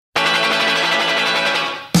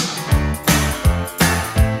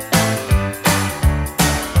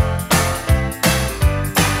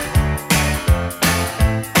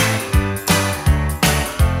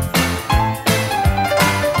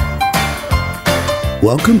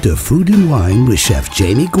Welcome to Food and Wine with Chef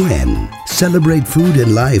Jamie Gwen. Celebrate food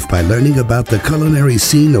and life by learning about the culinary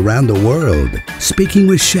scene around the world. Speaking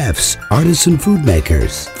with chefs, artisan food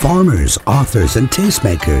makers, farmers, authors, and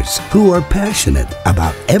tastemakers who are passionate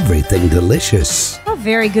about everything delicious. A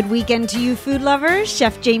very good weekend to you, food lovers.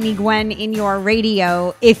 Chef Jamie Gwen in your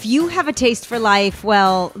radio. If you have a taste for life,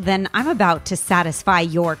 well, then I'm about to satisfy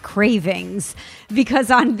your cravings. Because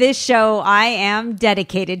on this show, I am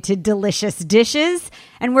dedicated to delicious dishes,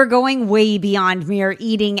 and we're going way beyond mere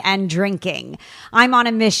eating and drinking. I'm on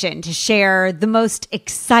a mission to share the most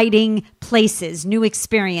exciting places, new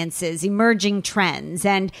experiences, emerging trends,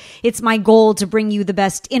 and it's my goal to bring you the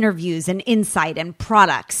best interviews and insight and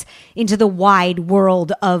products into the wide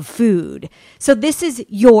world of food. So this is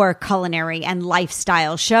your culinary and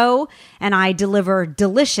lifestyle show, and I deliver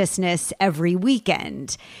deliciousness every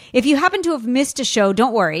weekend. If you happen to have missed a show,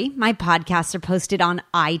 don't worry. My podcasts are posted on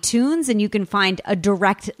iTunes, and you can find a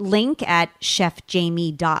direct link at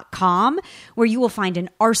chefjamie.com, where you will find an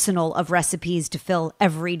arsenal of recipes to fill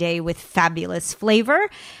every day with fabulous flavor.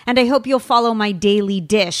 And I hope you'll follow my daily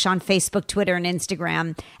dish on Facebook, Twitter, and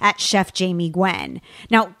Instagram at Chef Jamie Gwen.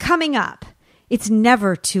 Now, coming up, it's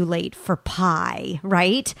never too late for pie,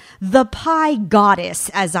 right? The pie goddess,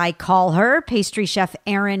 as I call her, pastry chef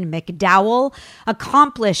Erin McDowell,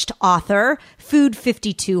 accomplished author, Food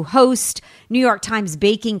 52 host, New York Times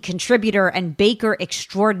baking contributor, and baker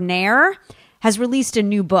extraordinaire, has released a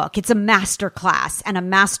new book. It's a masterclass and a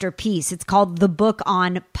masterpiece. It's called The Book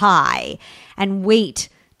on Pie. And wait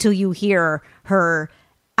till you hear her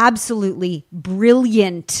absolutely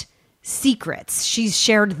brilliant secrets. She's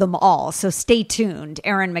shared them all, so stay tuned.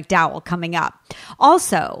 Erin McDowell coming up.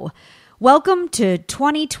 Also, welcome to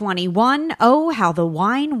 2021. Oh, how the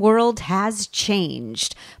wine world has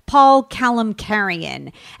changed. Paul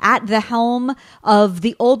Kalamkarian at the helm of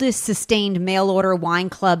the oldest sustained mail-order wine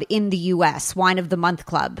club in the U.S., Wine of the Month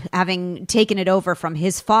Club, having taken it over from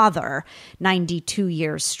his father, 92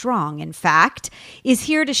 years strong, in fact, is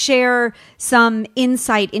here to share some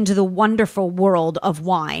insight into the wonderful world of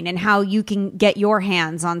wine and how you can get your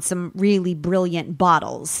hands on some really brilliant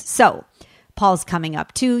bottles. So, Paul's coming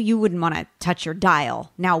up too. You wouldn't want to touch your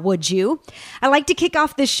dial now, would you? I like to kick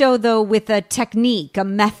off this show, though, with a technique, a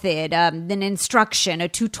method, an instruction, a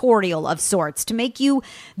tutorial of sorts to make you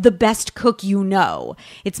the best cook you know.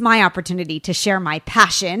 It's my opportunity to share my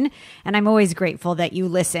passion, and I'm always grateful that you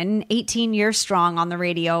listen, 18 years strong on the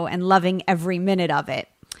radio and loving every minute of it.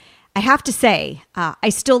 I have to say, I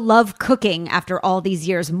still love cooking after all these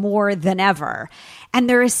years more than ever. And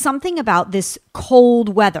there is something about this cold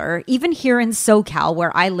weather, even here in SoCal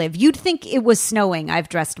where I live. You'd think it was snowing. I've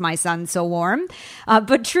dressed my son so warm.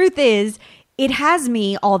 But truth is, it has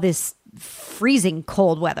me all this freezing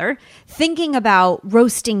cold weather thinking about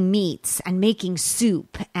roasting meats and making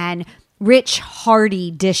soup and rich, hearty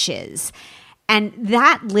dishes. And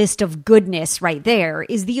that list of goodness right there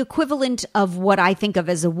is the equivalent of what I think of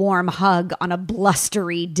as a warm hug on a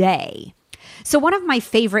blustery day. So one of my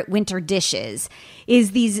favorite winter dishes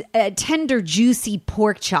is these tender, juicy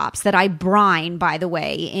pork chops that I brine, by the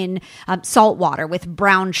way, in salt water with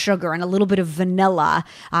brown sugar and a little bit of vanilla,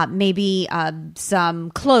 maybe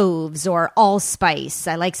some cloves or allspice.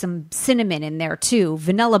 I like some cinnamon in there too.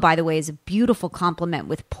 Vanilla, by the way, is a beautiful complement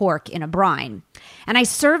with pork in a brine. And I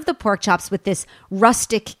serve the pork chops with this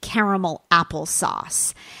rustic caramel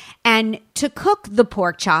applesauce. And to cook the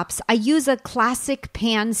pork chops, I use a classic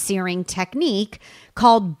pan searing technique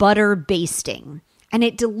called butter basting. And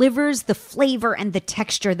it delivers the flavor and the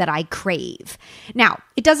texture that I crave. Now,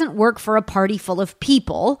 it doesn't work for a party full of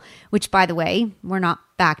people, which, by the way, we're not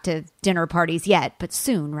back to dinner parties yet, but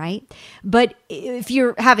soon, right? But if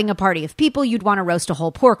you're having a party of people, you'd want to roast a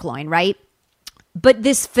whole pork loin, right? But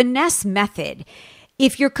this finesse method,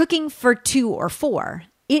 if you're cooking for 2 or 4,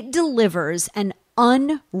 it delivers an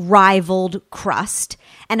unrivaled crust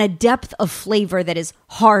and a depth of flavor that is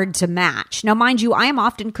hard to match. Now, mind you, I am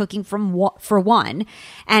often cooking for one,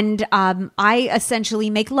 and I essentially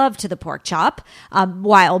make love to the pork chop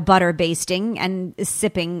while butter basting and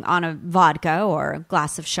sipping on a vodka or a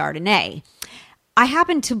glass of Chardonnay. I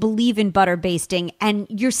happen to believe in butter basting, and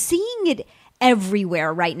you're seeing it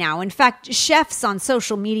everywhere right now. In fact, chefs on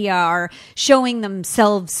social media are showing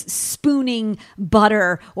themselves spooning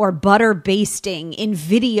butter or butter basting in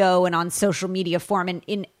video and on social media form and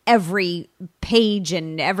in every page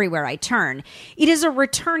and everywhere I turn. It is a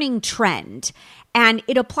returning trend. And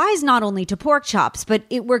it applies not only to pork chops, but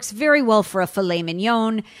it works very well for a filet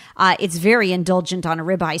mignon. It's very indulgent on a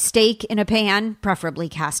ribeye steak in a pan, preferably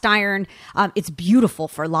cast iron. It's beautiful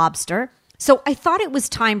for lobster. So I thought it was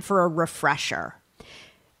time for a refresher.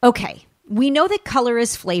 Okay, we know that color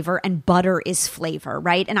is flavor and butter is flavor,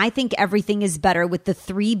 right? And I think everything is better with the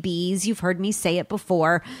 3 B's. You've heard me say it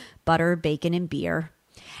before: butter, bacon, and beer.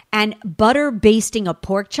 And butter basting a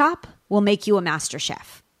pork chop will make you a master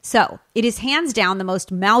chef. So it is hands down the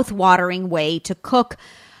most mouth-watering way to cook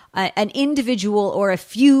an individual or a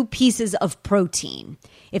few pieces of protein.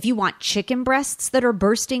 If you want chicken breasts that are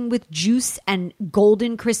bursting with juice and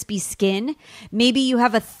golden crispy skin, maybe you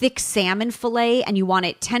have a thick salmon fillet and you want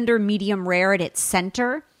it tender, medium rare at its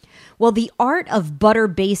center. Well, the art of butter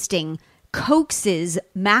basting coaxes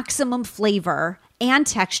maximum flavor and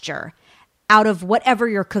texture out of whatever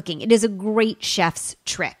you're cooking. It is a great chef's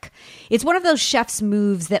trick. It's one of those chef's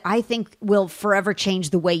moves that I think will forever change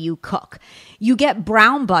the way you cook. You get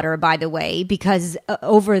brown butter, by the way, because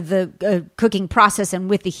over the cooking process and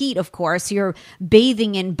with the heat, of course, you're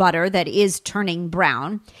bathing in butter that is turning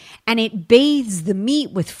brown, and it bathes the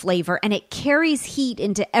meat with flavor, and it carries heat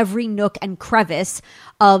into every nook and crevice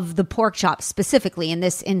of the pork chop, specifically in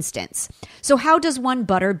this instance. So how does one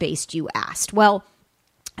butter baste, you asked? Well,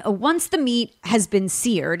 once the meat has been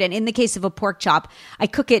seared, and in the case of a pork chop, I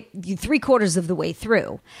cook it 3/4 of the way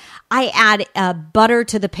through. I add butter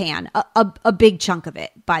to the pan, a big chunk of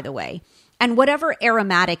it, by the way, and whatever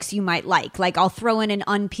aromatics you might like I'll throw in an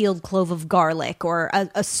unpeeled clove of garlic or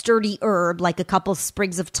a sturdy herb like a couple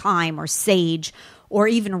sprigs of thyme or sage or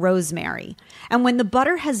even rosemary. And when the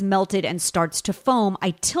butter has melted and starts to foam,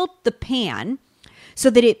 I tilt the pan so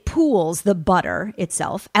that it pools the butter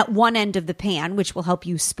itself at one end of the pan, which will help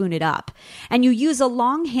you spoon it up. And you use a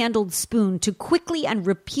long-handled spoon to quickly and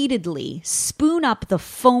repeatedly spoon up the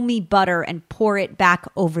foamy butter and pour it back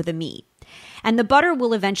over the meat. And the butter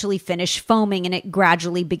will eventually finish foaming and it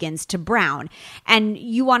gradually begins to brown. And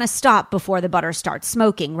you want to stop before the butter starts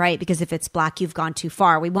smoking, right? Because if it's black, you've gone too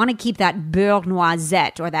far. We want to keep that beurre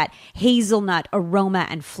noisette or that hazelnut aroma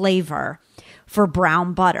and flavor for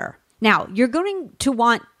brown butter. Now, you're going to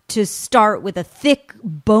want to start with a thick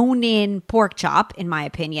bone-in pork chop, in my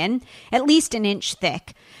opinion, at least an inch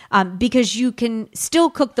thick, because you can still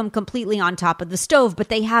cook them completely on top of the stove, but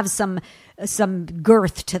they have some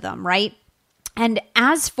girth to them, right? And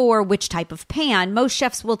as for which type of pan, most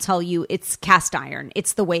chefs will tell you it's cast iron.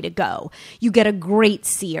 It's the way to go. You get a great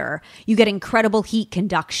sear. You get incredible heat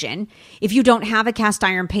conduction. If you don't have a cast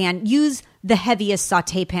iron pan, use the heaviest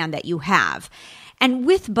sauté pan that you have. And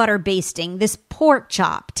with butter basting, this pork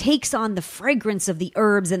chop takes on the fragrance of the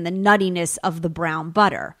herbs and the nuttiness of the brown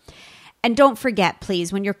butter. And don't forget,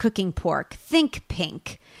 please, when you're cooking pork, think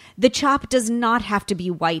pink. The chop does not have to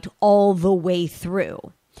be white all the way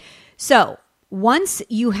through. So once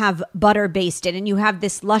you have butter basted and you have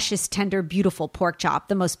this luscious, tender, beautiful pork chop,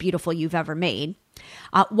 the most beautiful you've ever made,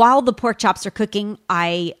 while the pork chops are cooking,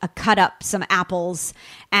 I cut up some apples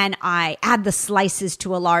and I add the slices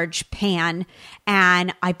to a large pan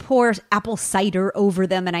and I pour apple cider over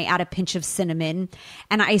them and I add a pinch of cinnamon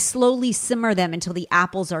and I slowly simmer them until the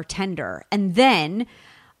apples are tender. And then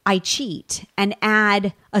I cheat and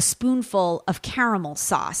add a spoonful of caramel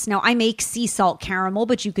sauce. Now, I make sea salt caramel,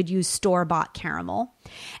 but you could use store-bought caramel.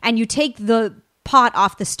 And you take the pot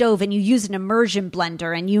off the stove and you use an immersion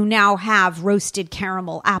blender and you now have roasted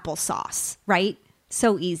caramel applesauce, right?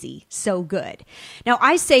 So easy, so good. Now,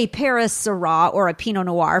 I say pair a Syrah or a Pinot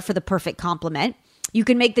Noir for the perfect complement. You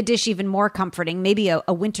can make the dish even more comforting, maybe a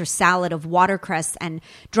winter salad of watercress and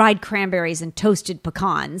dried cranberries and toasted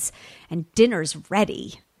pecans, and dinner's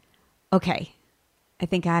ready. Okay, I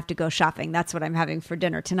think I have to go shopping. That's what I'm having for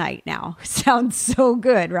dinner tonight now. Sounds so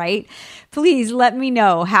good, right? Please let me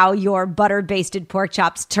know how your butter-basted pork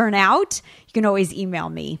chops turn out. You can always email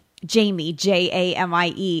me, Jamie, Jamie,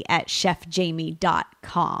 at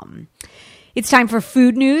chefjamie.com. It's time for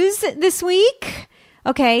food news this week.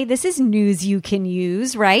 Okay, this is news you can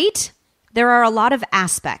use, right? There are a lot of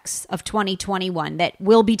aspects of 2021 that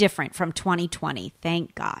will be different from 2020,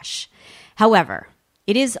 thank gosh. However,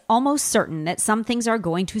 it is almost certain that some things are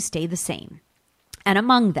going to stay the same. And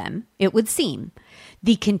among them, it would seem,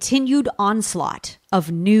 the continued onslaught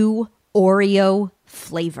of new Oreo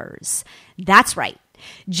flavors. That's right.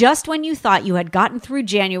 Just when you thought you had gotten through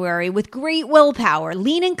January with great willpower,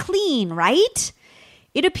 lean and clean, right?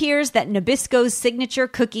 It appears that Nabisco's signature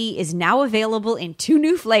cookie is now available in 2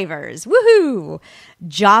 new flavors. Woohoo!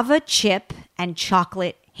 Java chip and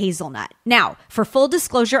chocolate hazelnut. Now, for full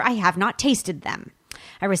disclosure, I have not tasted them.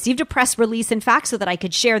 I received a press release, in fact, so that I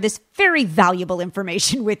could share this very valuable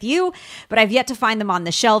information with you, but I've yet to find them on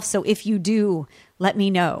the shelf, so if you do, let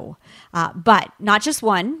me know. But not just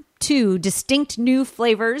one, two distinct new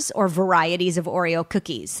flavors or varieties of Oreo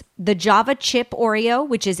cookies. The Java Chip Oreo,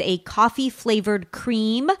 which is a coffee-flavored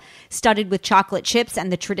cream studded with chocolate chips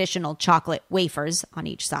and the traditional chocolate wafers on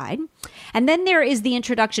each side. And then there is the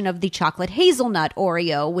introduction of the Chocolate Hazelnut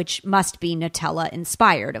Oreo, which must be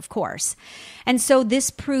Nutella-inspired, of course. And so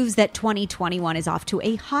this proves that 2021 is off to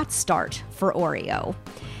a hot start for Oreo.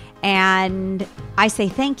 And I say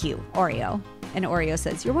thank you, Oreo. And Oreo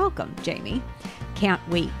says, you're welcome, Jamie. Can't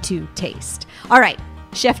wait to taste. All right,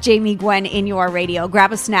 Chef Jamie Gwen in your radio.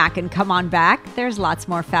 Grab a snack and come on back. There's lots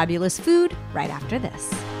more fabulous food right after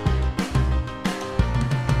this.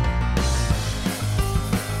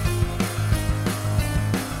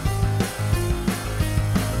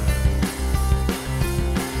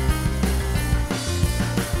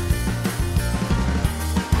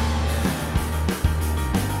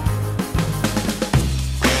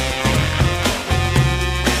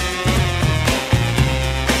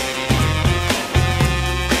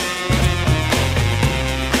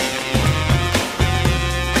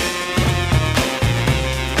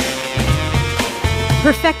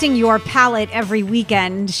 Perfecting your palate every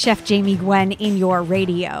weekend, Chef Jamie Gwen in your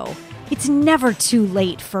radio. It's never too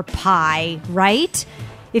late for pie, right?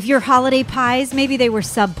 If your holiday pies, maybe they were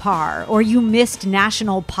subpar, or you missed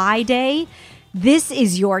National Pie Day, this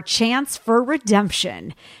is your chance for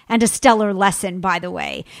redemption. And a stellar lesson, by the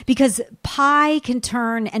way, because pie can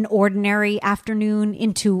turn an ordinary afternoon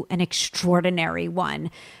into an extraordinary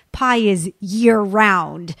one. Pie is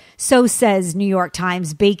year-round, so says New York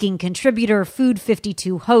Times baking contributor, Food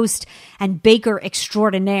 52 host, and baker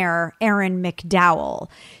extraordinaire Erin McDowell.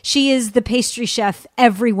 She is the pastry chef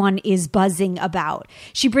everyone is buzzing about.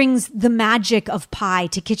 She brings the magic of pie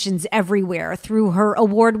to kitchens everywhere through her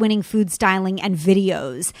award-winning food styling and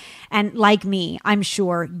videos. And like me, I'm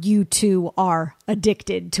sure you too are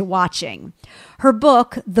addicted to watching. Her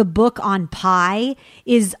book, The Book on Pie,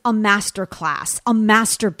 is a masterclass, a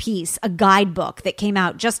masterpiece, a guidebook that came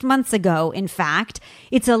out just months ago, in fact.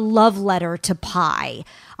 It's a love letter to pie,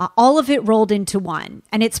 all of it rolled into one.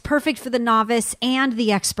 And it's perfect for the novice and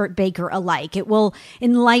the expert baker alike. It will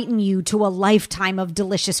enlighten you to a lifetime of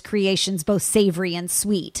delicious creations, both savory and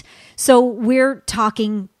sweet. So we're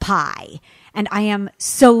talking pie. And I am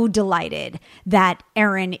so delighted that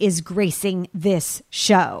Erin is gracing this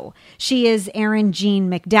show. She is Erin Jean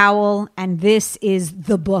McDowell, and this is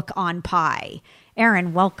The Book on Pie.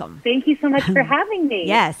 Erin, welcome. Thank you so much for having me.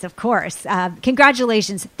 Yes, of course.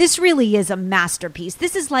 Congratulations. This really is a masterpiece.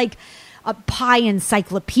 This is like a pie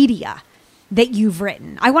encyclopedia that you've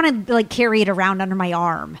written. I want to carry it around under my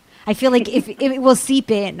arm. I feel like if it will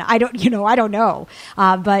seep in. I don't know.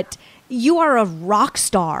 But you are a rock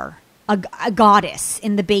star. A goddess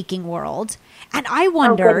in the baking world. And I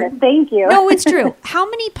wonder... Oh, thank you. No, it's true. How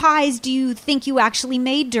many pies do you think you actually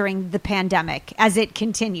made during the pandemic as it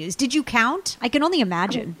continues? Did you count? I can only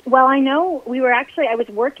imagine. Well, I know I was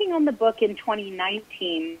working on the book in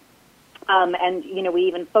 2019. And, we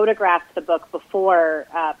even photographed the book before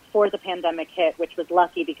the pandemic hit, which was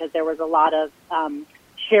lucky because there was a lot of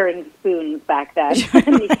sharing spoons back then,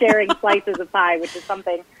 sharing slices of pie, which is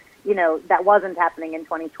something... that wasn't happening in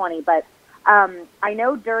 2020. But I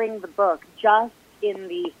know during the book, just in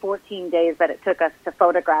the 14 days that it took us to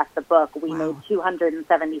photograph the book, we made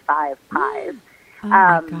 275 pies. Oh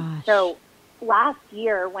my gosh. So last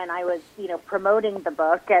year when I was, promoting the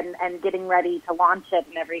book and getting ready to launch it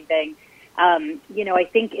and everything, I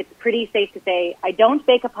think it's pretty safe to say I don't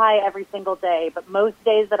bake a pie every single day, but most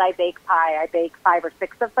days that I bake pie, I bake 5 or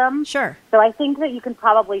 6 of them. Sure. So I think that you can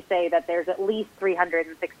probably say that there's at least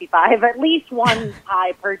 365, at least one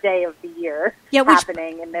pie per day of the year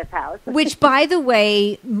happening in this house. Which, by the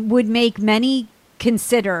way, would make many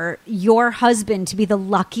consider your husband to be the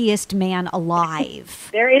luckiest man alive.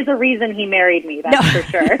 There is a reason he married me, that's for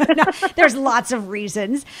sure. No, there's lots of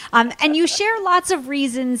reasons. And you share lots of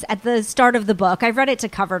reasons at the start of the book. I've read it to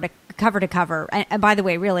cover to cover. And by the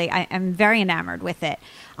way, really, I'm very enamored with it.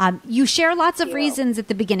 You share lots of reasons at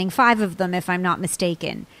the beginning, 5 of them, if I'm not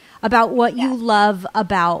mistaken, about what you love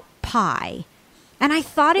about pie. And I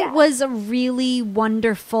thought it was a really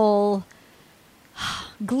wonderful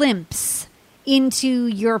glimpse into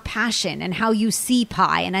your passion and how you see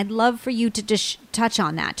pie. And I'd love for you to just touch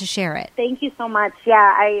on that, to share it. Thank you so much. Yeah,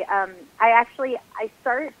 I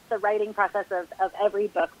start the writing process of every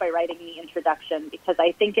book by writing the introduction because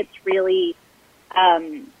I think it's really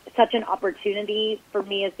such an opportunity for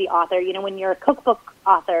me as the author. When you're a cookbook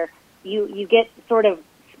author, you get sort of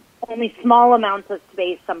only small amounts of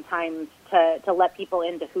space sometimes to let people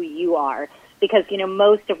into who you are because,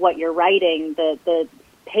 most of what you're writing, the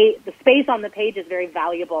space on the page is very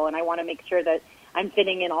valuable, and I want to make sure that I'm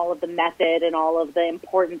fitting in all of the method and all of the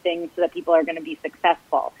important things so that people are going to be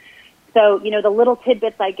successful. So, the little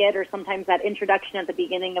tidbits I get are sometimes that introduction at the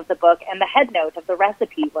beginning of the book and the head note of the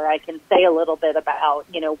recipe where I can say a little bit about,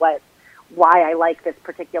 why I like this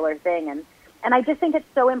particular thing. And I just think it's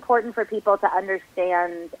so important for people to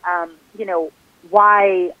understand,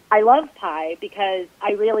 why I love pie, because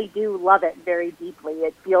I really do love it very deeply.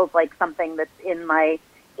 It feels like something that's in my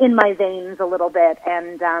veins a little bit.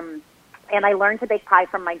 And I learned to bake pie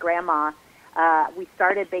from my grandma. We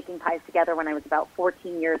started baking pies together when I was about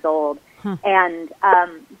 14 years old. And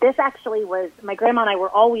this actually was, my grandma and I were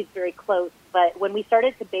always very close, but when we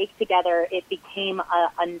started to bake together, it became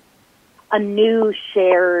a new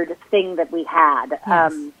shared thing that we had.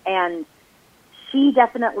 Yes. And she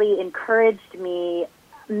definitely encouraged me,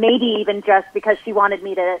 maybe even just because she wanted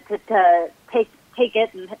me to take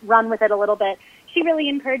it and run with it a little bit. She really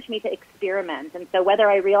encouraged me to experiment. And so whether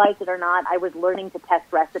I realized it or not, I was learning to test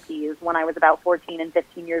recipes when I was about 14 and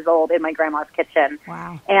 15 years old in my grandma's kitchen.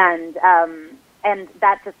 Wow. And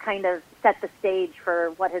that just kind of set the stage for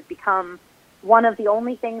what has become one of the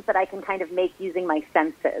only things that I can kind of make using my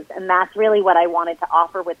senses. And that's really what I wanted to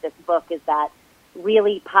offer with this book, is that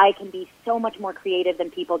really pie can be so much more creative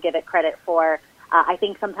than people give it credit for. I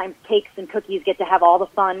think sometimes cakes and cookies get to have all the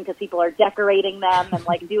fun because people are decorating them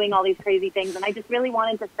and doing all these crazy things. And I just really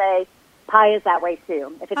wanted to say pie is that way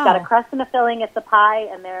too. If it's got a crust and a filling, it's a pie,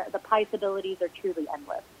 and the pie's abilities are truly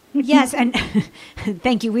endless. Yes, and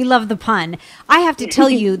thank you. We love the pun. I have to tell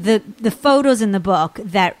you, the photos in the book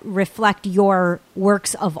that reflect your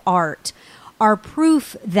works of art are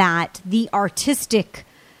proof that the artistic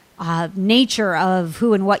nature of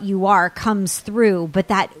who and what you are comes through, but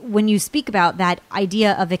that when you speak about that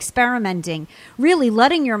idea of experimenting, really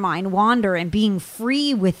letting your mind wander and being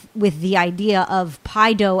free with the idea of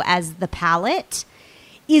pie dough as the palette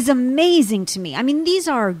is amazing to me. I mean, these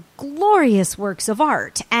are glorious works of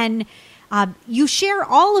art, and you share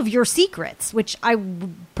all of your secrets, which I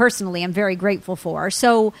personally am very grateful for.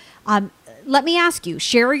 So let me ask you,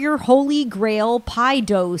 share your holy grail pie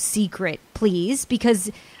dough secret, please, because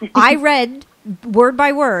I read word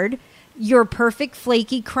by word your perfect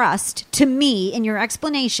flaky crust to me in your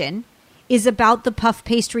explanation is about the puff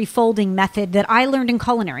pastry folding method that I learned in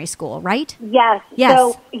culinary school, right? Yes. Yes.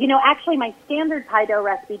 So, actually my standard pie dough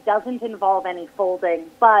recipe doesn't involve any folding,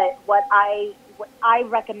 but what I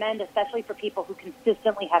recommend, especially for people who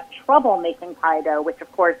consistently have trouble making pie dough, which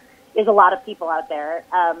of course is a lot of people out there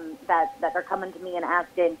that are coming to me and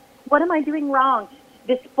asking, what am I doing wrong?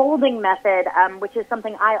 This folding method, which is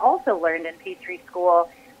something I also learned in pastry school,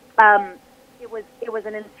 it was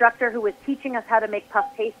an instructor who was teaching us how to make puff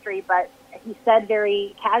pastry, but he said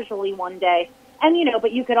very casually one day, and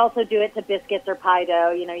but you could also do it to biscuits or pie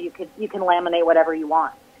dough. You can laminate whatever you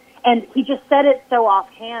want. And he just said it so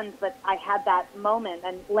offhand, but I had that moment.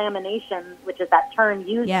 And lamination, which is that term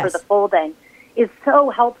used for the folding, is so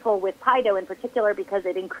helpful with pie dough in particular because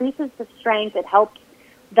it increases the strength. It helps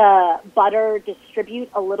the butter distribute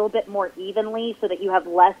a little bit more evenly so that you have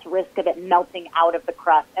less risk of it melting out of the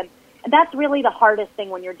crust. And that's really the hardest thing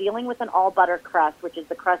when you're dealing with an all-butter crust, which is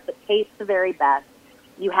the crust that tastes the very best.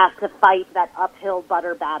 You have to fight that uphill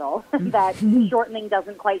butter battle. That shortening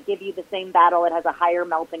doesn't quite give you the same battle. It has a higher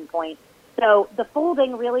melting point. So the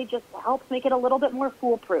folding really just helps make it a little bit more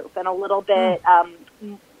foolproof and a little bit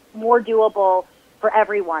more doable for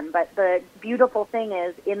everyone. But the beautiful thing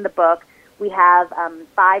is, in the book, we have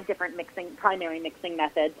 5 different primary mixing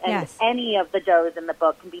methods, and any of the doughs in the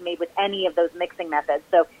book can be made with any of those mixing methods.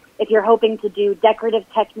 So if you're hoping to do decorative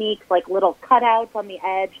techniques like little cutouts on the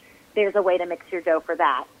edge, there's a way to mix your dough for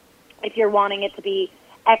that. If you're wanting it to be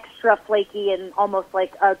extra flaky and almost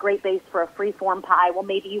like a great base for a free-form pie, well,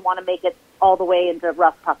 maybe you want to make it all the way into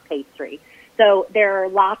rough puff pastry. So there are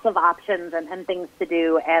lots of options and things to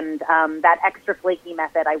do, and that extra flaky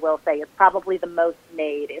method, I will say, is probably the most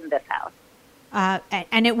made in this house.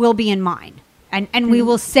 And it will be in mine. And we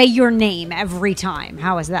will say your name every time.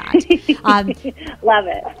 How is that? Love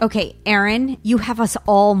it. Okay, Erin, you have us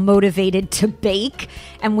all motivated to bake,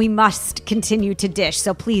 and we must continue to dish,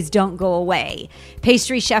 so please don't go away.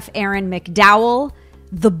 Pastry chef Erin McDowell,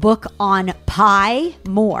 the book on pie,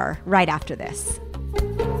 more right after this.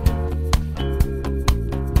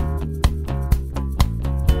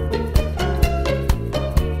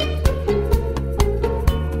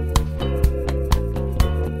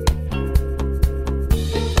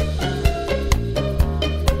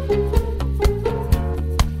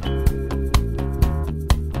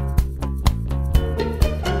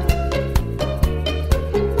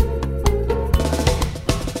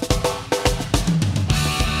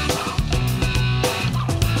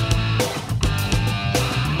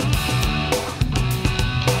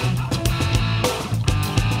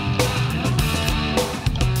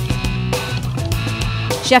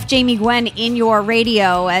 Chef Jamie Gwen in your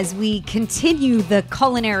radio as we continue the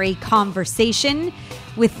culinary conversation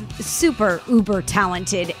with super uber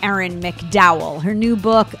talented Erin McDowell. Her new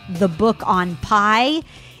book, The Book on Pie,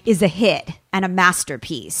 is a hit and a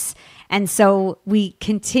masterpiece. And so we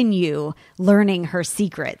continue learning her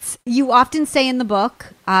secrets. You often say in the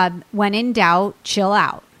book, when in doubt, chill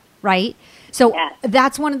out, right? So yes.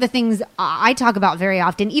 That's one of the things I talk about very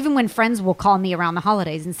often, even when friends will call me around the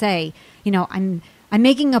holidays and say, you know, I'm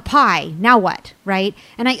making a pie. Now what? Right?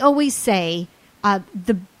 And I always say,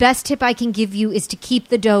 the best tip I can give you is to keep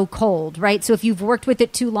the dough cold, right? So if you've worked with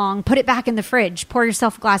it too long, put it back in the fridge, pour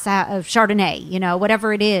yourself a glass of Chardonnay, you know,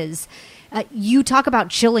 whatever it is. You talk about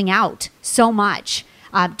chilling out so much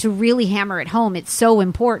to really hammer it home. It's so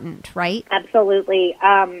important, right? Absolutely.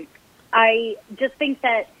 I just think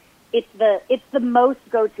that it's the most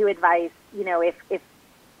go-to advice. You know, if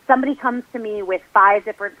somebody comes to me with 5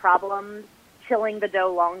 different problems, chilling the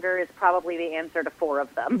dough longer is probably the answer to 4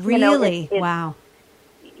 of them. Really? You know, wow.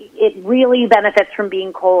 It really benefits from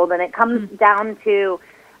being cold, and it comes down to,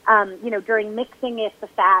 you know, during mixing, if the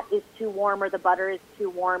fat is too warm or the butter is too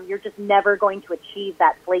warm, you're just never going to achieve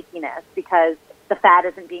that flakiness because the fat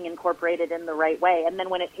isn't being incorporated in the right way. And then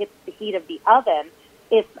when it hits the heat of the oven,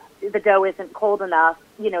 if the dough isn't cold enough,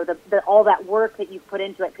 you know, all that work that you've put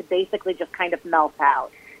into it could basically just kind of melt out.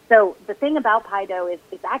 So the thing about pie dough is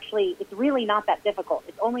it's really not that difficult.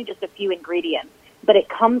 It's only just a few ingredients, but it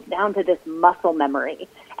comes down to this muscle memory.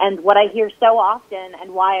 And what I hear so often,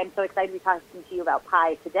 and why I'm so excited to be talking to you about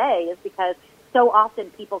pie today, is because so often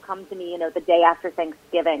people come to me, you know, the day after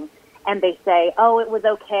Thanksgiving, and they say, oh, it was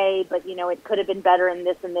okay, but, you know, it could have been better in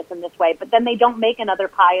this and this and this way. But then they don't make another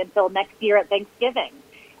pie until next year at Thanksgiving.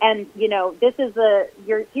 And, you know,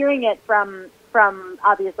 you're hearing it from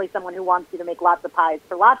obviously someone who wants you to make lots of pies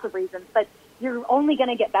for lots of reasons, but you're only going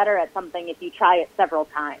to get better at something if you try it several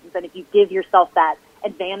times and if you give yourself that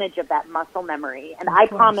advantage of that muscle memory. And I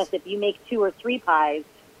promise if you make 2 or 3 pies,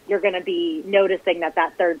 you're going to be noticing that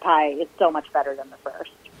 3rd pie is so much better than the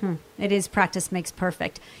first. It is practice makes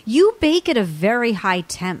perfect. You bake at a very high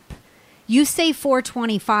temp. You say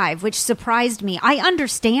 425, which surprised me. I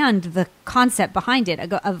understand the concept behind it.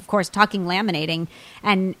 Of course, talking laminating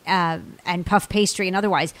and puff pastry and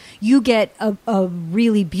otherwise, you get a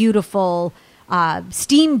really beautiful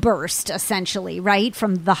steam burst, essentially, right,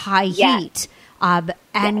 from the high heat.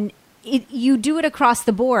 You do it across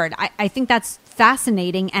the board. I think that's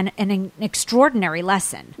fascinating and an extraordinary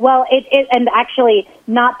lesson. Well, and actually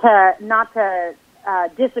not to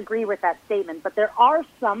disagree with that statement, but there are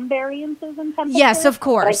some variances in temperature. Yes, of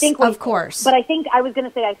course, of course. But I think I was going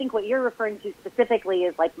to say, I think what you're referring to specifically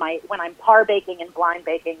is like when I'm par baking and blind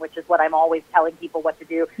baking, which is what I'm always telling people what to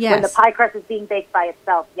do. Yes. When the pie crust is being baked by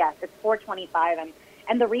itself, yes, it's 425,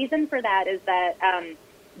 and the reason for that is that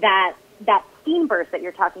that steam burst that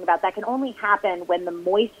you're talking about, that can only happen when the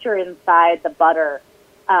moisture inside the butter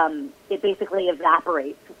it basically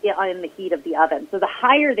evaporates in the heat of the oven. So the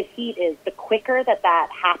higher the heat is, the quicker that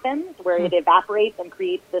happens, where it evaporates and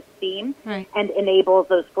creates this steam and enables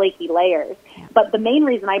those flaky layers. Yeah. But the main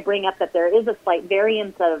reason I bring up that there is a slight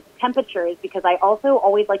variance of temperature is because I also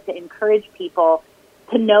always like to encourage people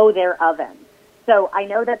to know their oven. So I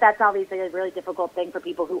know that that's obviously a really difficult thing for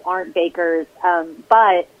people who aren't bakers,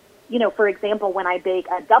 but you know, for example, when I bake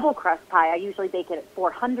a double crust pie, I usually bake it at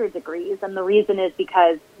 400 degrees, and the reason is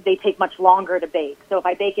because they take much longer to bake. So if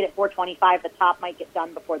I bake it at 425, the top might get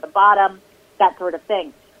done before the bottom, that sort of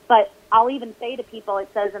thing. But I'll even say to people, it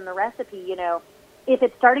says in the recipe, you know, if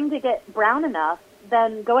it's starting to get brown enough,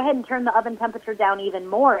 then go ahead and turn the oven temperature down even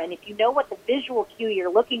more. And if you know what the visual cue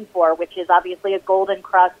you're looking for, which is obviously a golden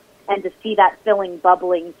crust and to see that filling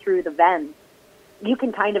bubbling through the vents, you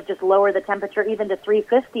can kind of just lower the temperature even to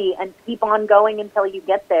 350 and keep on going until you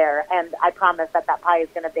get there. And I promise that pie is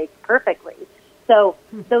going to bake perfectly. So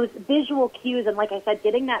those visual cues, and like I said,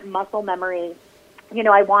 getting that muscle memory, you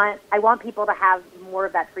know, I want people to have more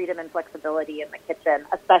of that freedom and flexibility in the kitchen,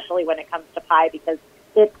 especially when it comes to pie, because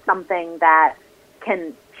it's something that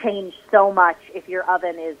can change so much if your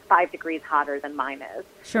oven is 5 degrees hotter than mine is.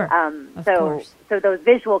 Sure. Of course. So those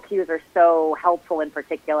visual cues are so helpful in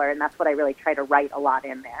particular, and that's what I really try to write a lot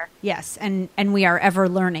in there. Yes, and we are ever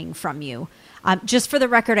learning from you. Just for the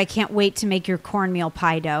record, I can't wait to make your cornmeal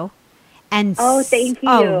pie dough. And thank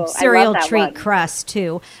you. Cereal treat crust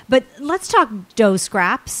too. But let's talk dough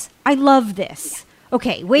scraps. I love this. Yeah.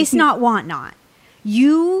 Okay, waste not, want not.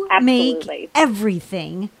 You make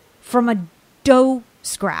everything from a dough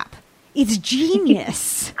scrap. It's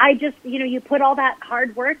genius. I just, you know, you put all that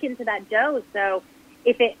hard work into that dough. So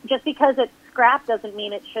just because it's scrap doesn't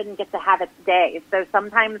mean it shouldn't get to have its day. So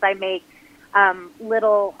sometimes I make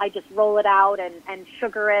I just roll it out and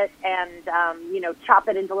sugar it and, chop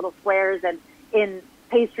it into little squares. And in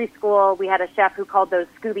pastry school, we had a chef who called those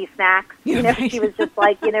Scooby snacks. She was just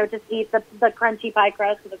like, just eat the crunchy pie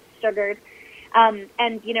crust that's sugared. And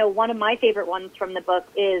one of my favorite ones from the book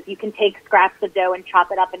is you can take scraps of dough and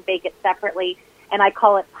chop it up and bake it separately. And I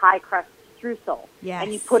call it pie crust streusel. Yes.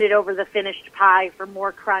 And you put it over the finished pie for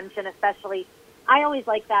more crunch. And especially, I always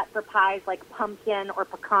like that for pies like pumpkin or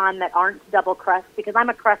pecan that aren't double crust, because I'm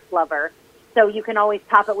a crust lover. So you can always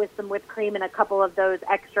top it with some whipped cream and a couple of those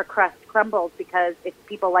extra crust crumbles, because if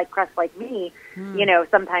people like crust like me,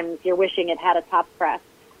 sometimes you're wishing it had a top crust.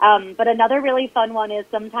 But another really fun one is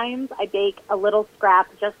sometimes I bake a little scrap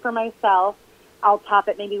just for myself. I'll top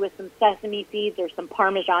it maybe with some sesame seeds or some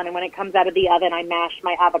Parmesan, and when it comes out of the oven, I mash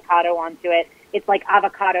my avocado onto it. It's like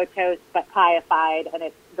avocado toast, but pie-ified, and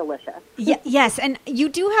it's delicious. Yes, and you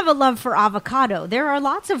do have a love for avocado. There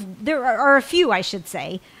are a few, I should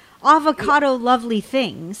say, avocado lovely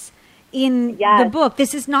things in the book.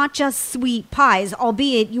 This is not just sweet pies,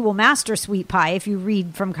 albeit you will master sweet pie if you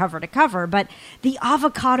read from cover to cover, but the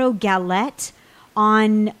avocado galette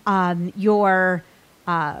on your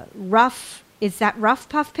is that rough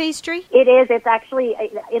puff pastry? It is. It's actually,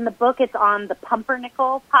 in the book, it's on the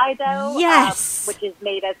pumpernickel pie dough. Yes. Which is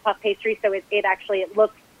made as puff pastry, so it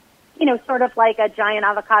looks, sort of like a giant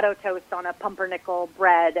avocado toast on a pumpernickel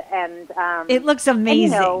bread. And it looks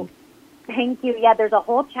amazing. And, thank you. Yeah, there's a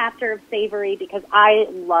whole chapter of savory, because I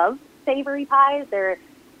love savory pies. I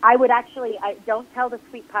don't tell the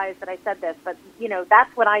sweet pies that I said this, but,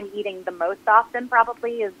 that's what I'm eating the most often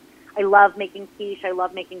probably is I love making quiche. I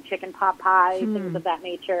love making chicken pot pie, things of that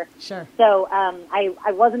nature. Sure. So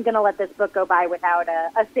I wasn't going to let this book go by without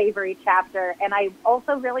a savory chapter. And I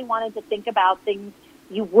also really wanted to think about things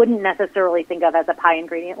you wouldn't necessarily think of as a pie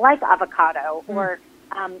ingredient, like avocado or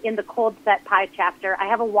in the cold set pie chapter, I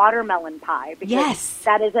have a watermelon pie, because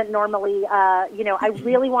that isn't normally, I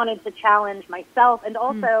really wanted to challenge myself and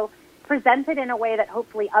also present it in a way that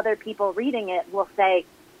hopefully other people reading it will say,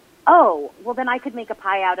 oh, well, then I could make a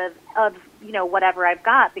pie out of whatever I've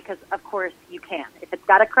got, because, of course, you can. If it's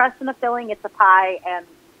got a crust and a filling, it's a pie, and,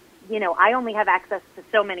 I only have access to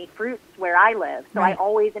so many fruits where I live. So I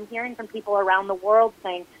always am hearing from people around the world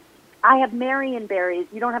saying, I have marionberries,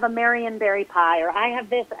 you don't have a marionberry pie, or I have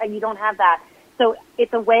this, and you don't have that. So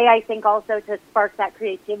it's a way, I think, also to spark that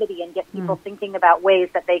creativity and get people thinking about ways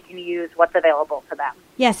that they can use what's available to them.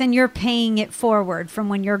 Yes, and you're paying it forward from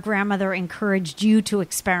when your grandmother encouraged you to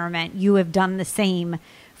experiment. You have done the same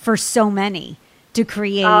for so many to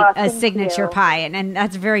create a signature pie, and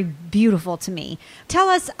that's very beautiful to me. Tell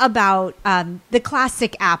us about the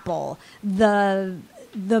classic apple, the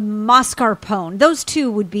mascarpone. Those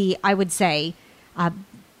two would be, I would say,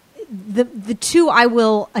 the two I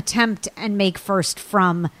will attempt and make first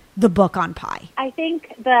from the book on pie. I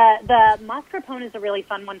think the mascarpone is a really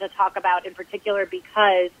fun one to talk about in particular,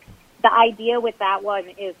 because the idea with that one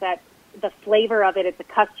is that the flavor of it's a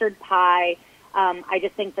custard pie. I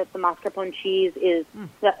just think that the mascarpone cheese is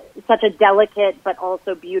such a delicate but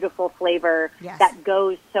also beautiful flavor that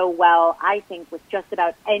goes so well, I think, with just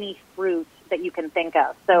about any fruit that you can think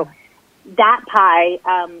of. So that pie,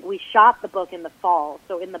 we shot the book in the fall.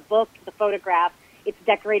 So in the book, the photograph, it's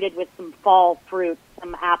decorated with some fall fruit,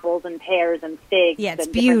 some apples and pears and figs. Yeah, it's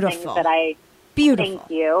and beautiful. Beautiful. Thank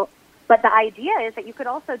you. But the idea is that you could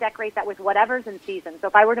also decorate that with whatever's in season. So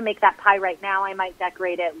if I were to make that pie right now, I might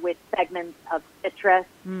decorate it with segments of citrus.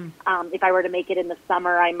 If I were to make it in the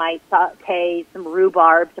summer, I might saute some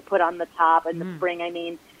rhubarb to put on the top. In the spring,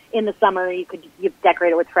 in the summer, you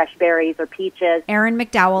decorate it with fresh berries or peaches. Erin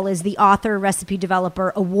McDowell is the author, recipe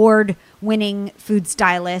developer, award-winning food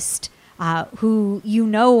stylist, who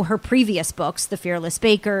her previous books, The Fearless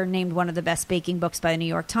Baker, named one of the best baking books by the New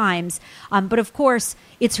York Times. But of course,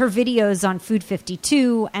 it's her videos on Food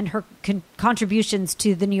 52 and her contributions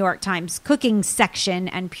to the New York Times cooking section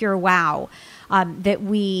and Pure Wow that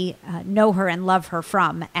we know her and love her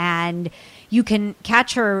from. And you can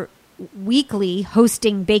catch her weekly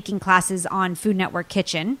hosting baking classes on Food Network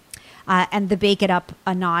Kitchen and the Bake It Up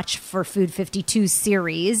a Notch for Food 52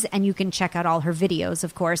 series. And you can check out all her videos,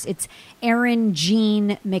 of course. It's Erin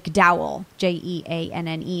Jean McDowell, Jeanne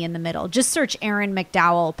in the middle. Just search Erin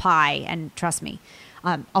McDowell Pie, and trust me,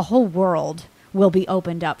 a whole world will be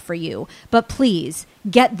opened up for you. But please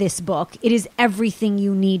get this book. It is everything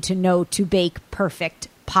you need to know to bake perfect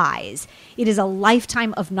pies. It is a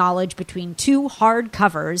lifetime of knowledge between two hard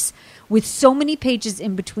covers with so many pages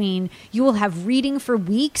in between. You will have reading for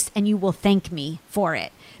weeks, and you will thank me for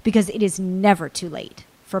it, because it is never too late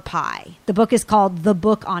for pie. The book is called The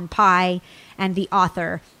Book on Pie, and the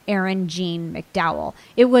author Erin Jean McDowell.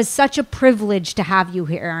 It was such a privilege to have you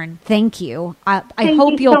here, Erin. Thank you. I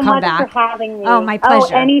hope you'll come back. Thank you so much for having me. Oh, my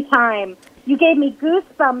pleasure. Oh, anytime. You gave me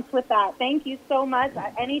goosebumps with that. Thank you so much.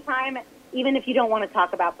 Anytime, even if you don't want to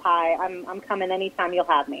talk about pie, I'm coming anytime you'll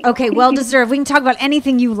have me. Okay, well deserved. We can talk about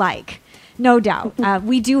anything you like. No doubt.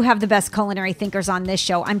 We do have the best culinary thinkers on this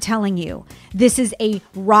show. I'm telling you, this is a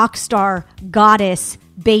rock star goddess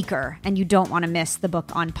baker, and you don't want to miss the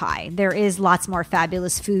book on pie. There is lots more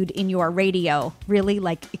fabulous food in your radio. Really?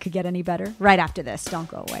 Like, it could get any better? Right after this. Don't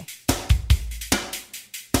go away.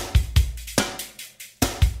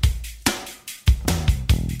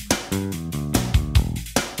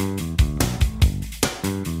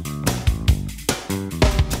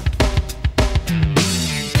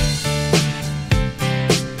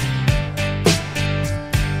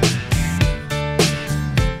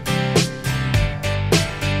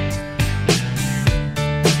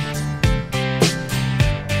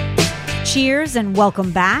 Cheers and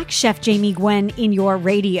welcome back. Chef Jamie Gwen in your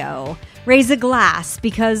radio. Raise a glass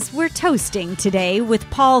because we're toasting today with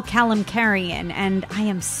Paul Kalamkarian, and I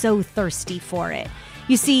am so thirsty for it.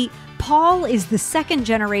 You see, Paul is the second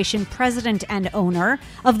generation president and owner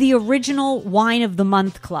of the original Wine of the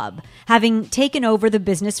Month Club, having taken over the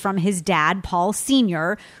business from his dad, Paul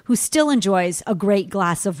Sr., who still enjoys a great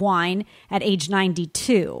glass of wine at age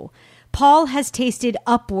 92. Paul has tasted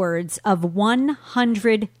upwards of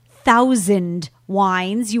 100,000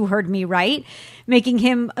 wines, you heard me right, making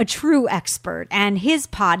him a true expert. And his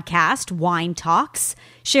podcast, Wine Talks,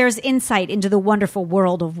 shares insight into the wonderful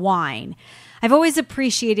world of wine. I've always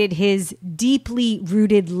appreciated his deeply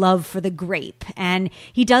rooted love for the grape, and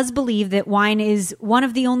he does believe that wine is one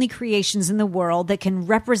of the only creations in the world that can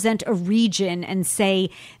represent a region and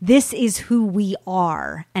say, this is who we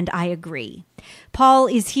are, and I agree. Paul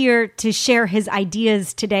is here to share his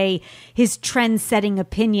ideas today, his trend-setting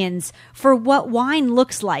opinions for what wine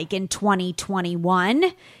looks like in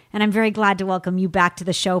 2021. And I'm very glad to welcome you back to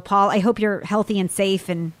the show, Paul. I hope you're healthy and safe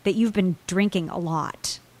and that you've been drinking a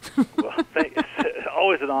lot. Well, it's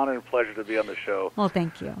always an honor and pleasure to be on the show. Well,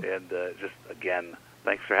 thank you. And just, again,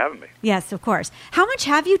 thanks for having me. Yes, of course. How much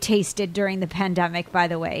have you tasted during the pandemic, by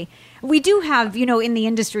the way? We do have, in the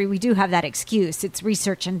industry, we do have that excuse. It's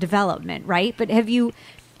research and development, right? But have you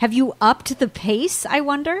upped the pace, I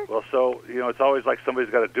wonder? Well, so, it's always like somebody's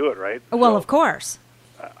got to do it, right? Well, of course.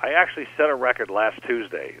 I actually set a record last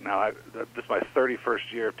Tuesday. Now, this is my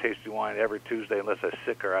 31st year of tasting wine every Tuesday, unless I'm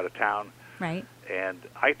sick or out of town. Right. And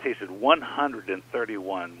I tasted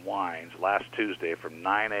 131 wines last Tuesday from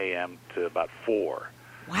 9 a.m. to about 4.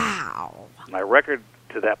 Wow. My record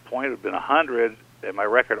to that point had been 100, and my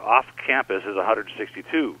record off campus is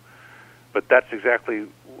 162. But that's exactly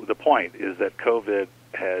the point, is that COVID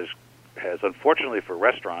has unfortunately for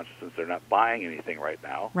restaurants, since they're not buying anything right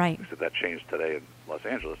now, right. So that changed today in Los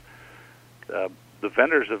Angeles, the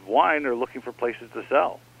vendors of wine are looking for places to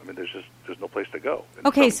sell. I mean, there's no place to go. And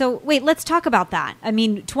okay, so wait, let's talk about that. I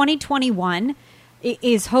mean, 2021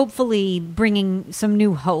 is hopefully bringing some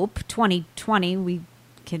new hope. 2020, we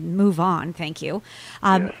can move on, thank you.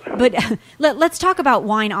 Yes. But let's talk about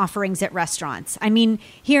wine offerings at restaurants. I mean,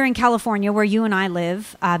 here in California, where you and I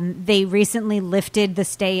live, they recently lifted the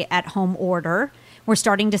stay-at-home order. We're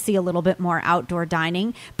starting to see a little bit more outdoor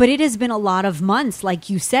dining, but it has been a lot of months, like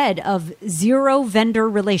you said, of zero vendor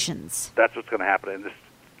relations. That's what's going to happen, and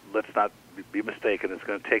let's not be mistaken. It's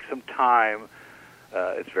going to take some time.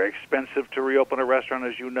 It's very expensive to reopen a restaurant,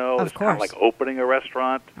 as you know. Of it's course. Kind of like opening a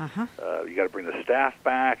restaurant. Uh-huh. You got to bring the staff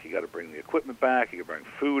back. You got to bring the equipment back. You got to bring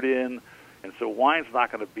food in, and so wine's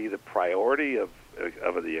not going to be the priority of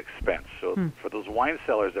the expense. So for those wine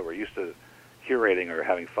sellers that were used to curating or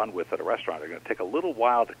having fun with at a restaurant, they're going to take a little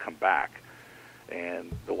while to come back.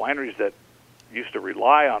 And the wineries that used to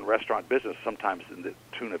rely on restaurant business, sometimes in the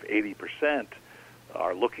tune of 80%,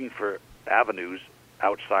 are looking for avenues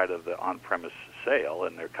outside of the on-premise sale,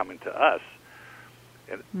 and they're coming to us.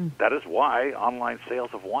 And that is why online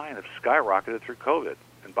sales of wine have skyrocketed through COVID.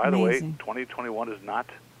 And by Amazing. the way, 2021 is not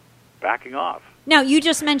backing off. Now, you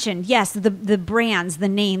just mentioned, yes, the brands, the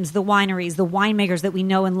names, the wineries, the winemakers that we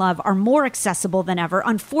know and love are more accessible than ever,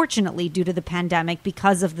 unfortunately, due to the pandemic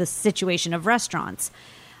because of the situation of restaurants.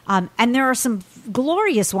 And there are some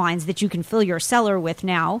glorious wines that you can fill your cellar with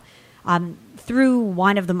now through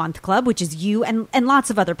Wine of the Month Club, which is you, and lots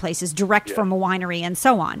of other places, direct from a winery and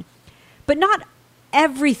so on. But not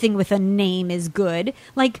everything with a name is good.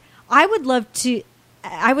 Like, I would love to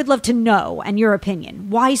know, and your opinion,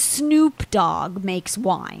 why Snoop Dogg makes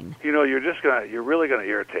wine. You're really gonna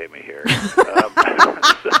irritate me here.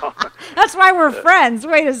 That's why we're friends.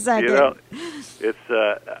 Wait a second. It's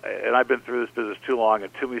and I've been through this business too long,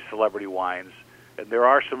 and too many celebrity wines. And there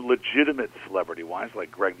are some legitimate celebrity wines,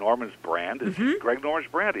 like Greg Norman's brand. Greg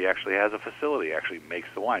Norman's brand. He actually has a facility. He actually makes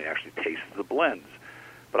the wine. He actually tastes the blends.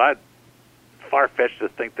 But I'd far-fetched to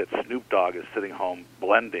think that Snoop Dogg is sitting home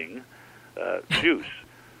blending juice.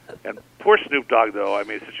 And poor Snoop Dogg, though, I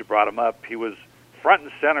mean, since you brought him up, he was front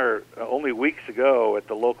and center only weeks ago at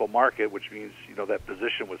the local market, which means, that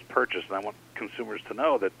position was purchased. And I want consumers to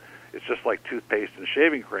know that it's just like toothpaste and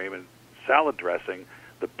shaving cream and salad dressing.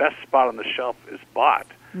 The best spot on the shelf is bought.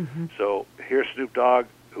 So here's Snoop Dogg,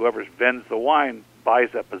 whoever vends the wine,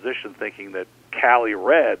 buys that position thinking that Cali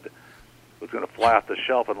Red was going to fly off the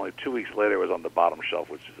shelf, and only 2 weeks later it was on the bottom shelf,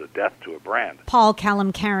 which is a death to a brand. Paul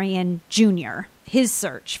Kalamkarian Jr., his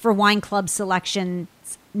search for wine club selections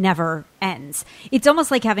never ends. It's almost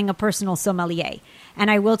like having a personal sommelier. And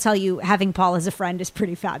I will tell you, having Paul as a friend is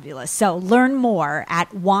pretty fabulous. So learn more at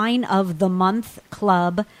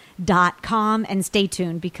wineofthemonthclub.com and stay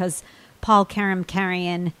tuned, because Paul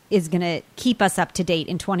Kalamkarian is going to keep us up to date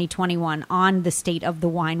in 2021 on the state of the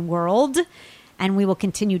wine world. And we will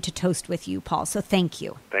continue to toast with you, Paul. So thank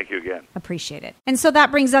you. Thank you again. Appreciate it. And so that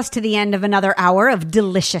brings us to the end of another hour of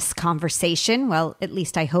delicious conversation. Well, at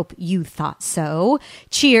least I hope you thought so.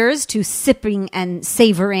 Cheers to sipping and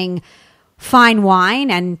savoring fine wine,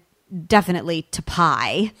 and definitely to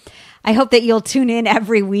pie. I hope that you'll tune in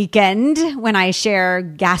every weekend when I share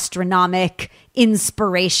gastronomic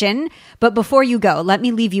inspiration. But before you go, let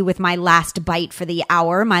me leave you with my last bite for the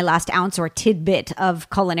hour, my last ounce or tidbit of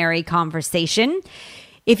culinary conversation.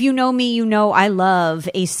 If you know me, you know I love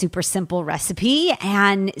a super simple recipe.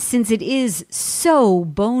 And since it is so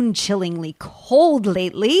bone-chillingly cold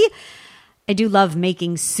lately, I do love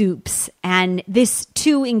making soups, and this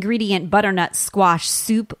 2-ingredient butternut squash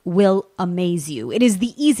soup will amaze you. It is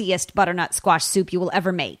the easiest butternut squash soup you will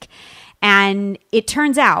ever make. And it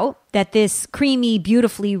turns out that this creamy,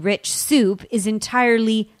 beautifully rich soup is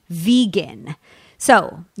entirely vegan.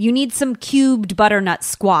 So you need some cubed butternut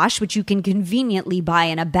squash, which you can conveniently buy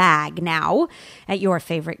in a bag now at your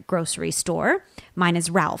favorite grocery store. Mine is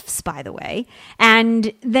Ralph's, by the way.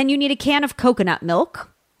 And then you need a can of coconut milk,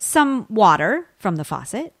 some water from the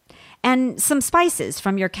faucet, and some spices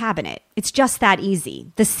from your cabinet. It's just that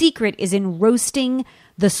easy. The secret is in roasting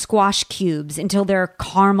the squash cubes until they're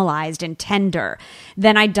caramelized and tender.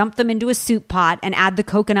 Then I dump them into a soup pot and add the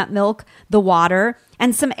coconut milk, the water,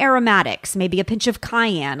 and some aromatics, maybe a pinch of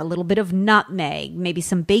cayenne, a little bit of nutmeg, maybe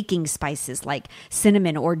some baking spices like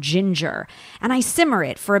cinnamon or ginger. And I simmer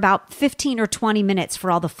it for about 15 or 20 minutes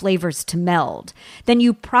for all the flavors to meld. Then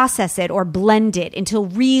you process it or blend it until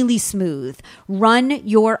really smooth. Run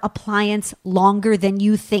your appliance longer than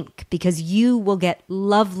you think, because you will get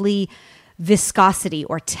lovely viscosity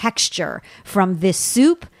or texture from this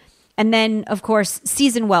soup. And then, of course,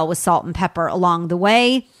 season well with salt and pepper along the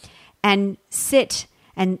way, and sit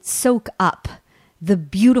and soak up the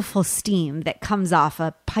beautiful steam that comes off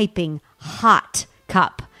a piping hot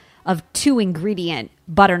cup of 2-ingredient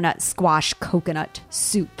butternut squash coconut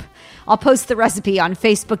soup. I'll post the recipe on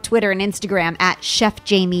Facebook, Twitter, and Instagram at Chef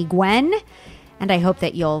Jamie Gwen, and I hope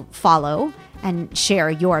that you'll follow and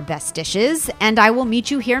share your best dishes. And I will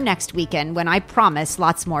meet you here next weekend when I promise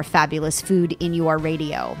lots more fabulous food in your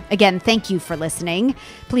radio. Again, thank you for listening.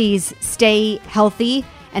 Please stay healthy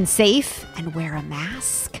and safe and wear a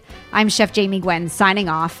mask. I'm Chef Jamie Gwen signing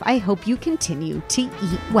off. I hope you continue to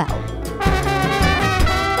eat well.